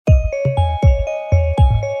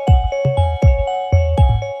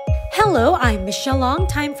Hello, I'm Michelle Long.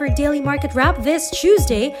 Time for Daily Market Wrap this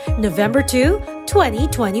Tuesday, November 2,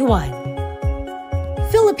 2021.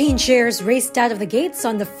 Philippine shares raced out of the gates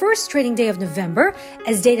on the first trading day of November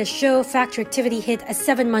as data show factory activity hit a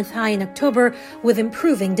 7-month high in October with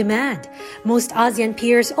improving demand. Most ASEAN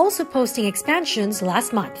peers also posting expansions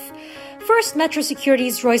last month. First Metro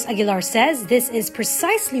Securities' Royce Aguilar says this is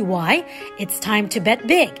precisely why it's time to bet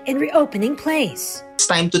big in reopening plays. It's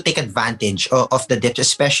time to take advantage of the dips,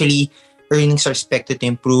 especially earnings are expected to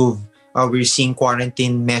improve. We're seeing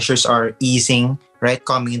quarantine measures are easing, right,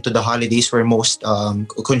 coming into the holidays where most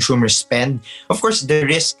consumers spend. Of course, the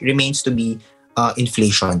risk remains to be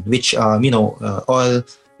inflation, which, all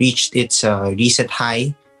reached its recent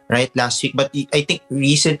high, right, last week. But I think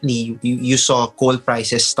recently you saw coal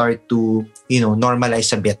prices start to,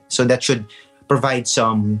 normalize a bit. So that should provide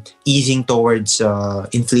some easing towards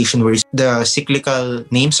inflation, where the cyclical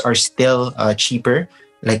names are still cheaper,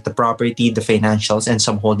 like the property, the financials, and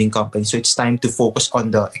some holding companies. So it's time to focus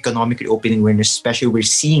on the economic reopening when especially we're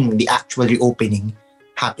seeing the actual reopening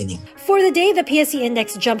happening. For the day, the PSE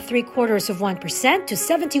index jumped 0.75% to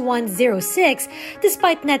 7106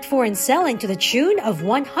 despite net foreign selling to the tune of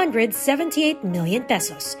 178 million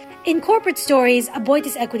pesos. In corporate stories,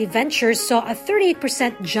 Aboitiz Equity Ventures saw a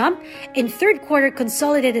 38% jump in third quarter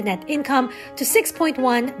consolidated net income to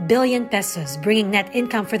 6.1 billion pesos, bringing net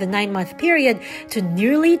income for the 9-month period to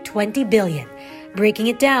nearly 20 billion. Breaking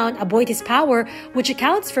it down, Aboitiz Power, which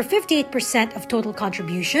accounts for 58% of total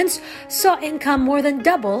contributions, saw income more than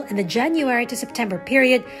double in the January to September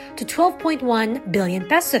period to 12.1 billion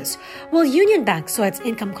pesos, while Union Bank saw its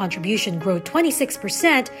income contribution grow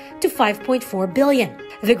 26% to 5.4 billion.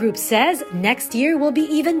 The group says next year will be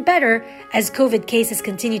even better as COVID cases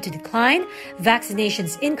continue to decline,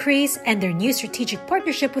 vaccinations increase, and their new strategic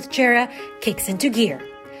partnership with JERA kicks into gear.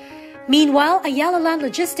 Meanwhile, Ayala Land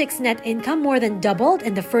Logistics net income more than doubled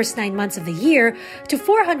in the first 9 months of the year to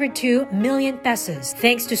 402 million pesos,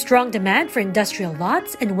 thanks to strong demand for industrial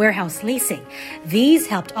lots and warehouse leasing. These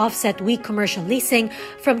helped offset weak commercial leasing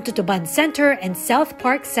from Tutuban Center and South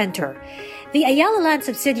Park Center. The Ayala Land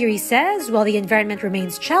subsidiary says while the environment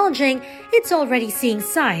remains challenging, it's already seeing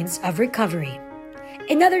signs of recovery.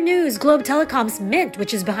 In other news, Globe Telecom's Mynt,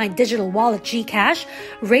 which is behind digital wallet GCash,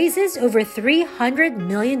 raises over $300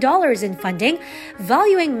 million in funding,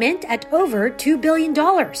 valuing Mynt at over $2 billion.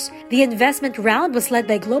 The investment round was led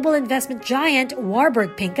by global investment giant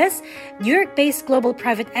Warburg Pincus, New York-based global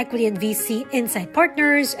private equity and VC Insight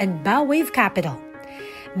Partners, and Bowwave Capital.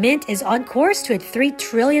 Mynt is on course to hit 3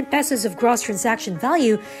 trillion pesos of gross transaction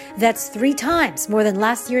value. That's 3 times more than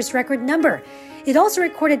last year's record number. It also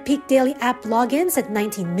recorded peak daily app logins at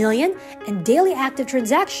 19 million and daily active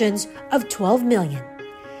transactions of 12 million.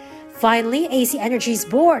 Finally, AC Energy's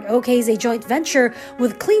board okays a joint venture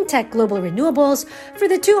with Cleantech Global Renewables for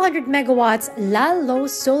the 200 megawatts La Lo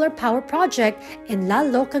solar power project in La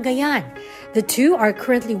Lo, Cagayan. The two are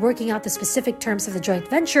currently working out the specific terms of the joint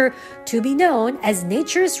venture, to be known as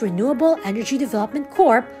Nature's Renewable Energy Development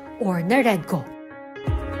Corp, or NAREDCO.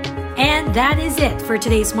 And that is it for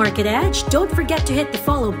today's Market Edge. Don't forget to hit the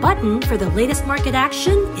follow button for the latest market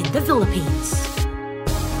action in the Philippines.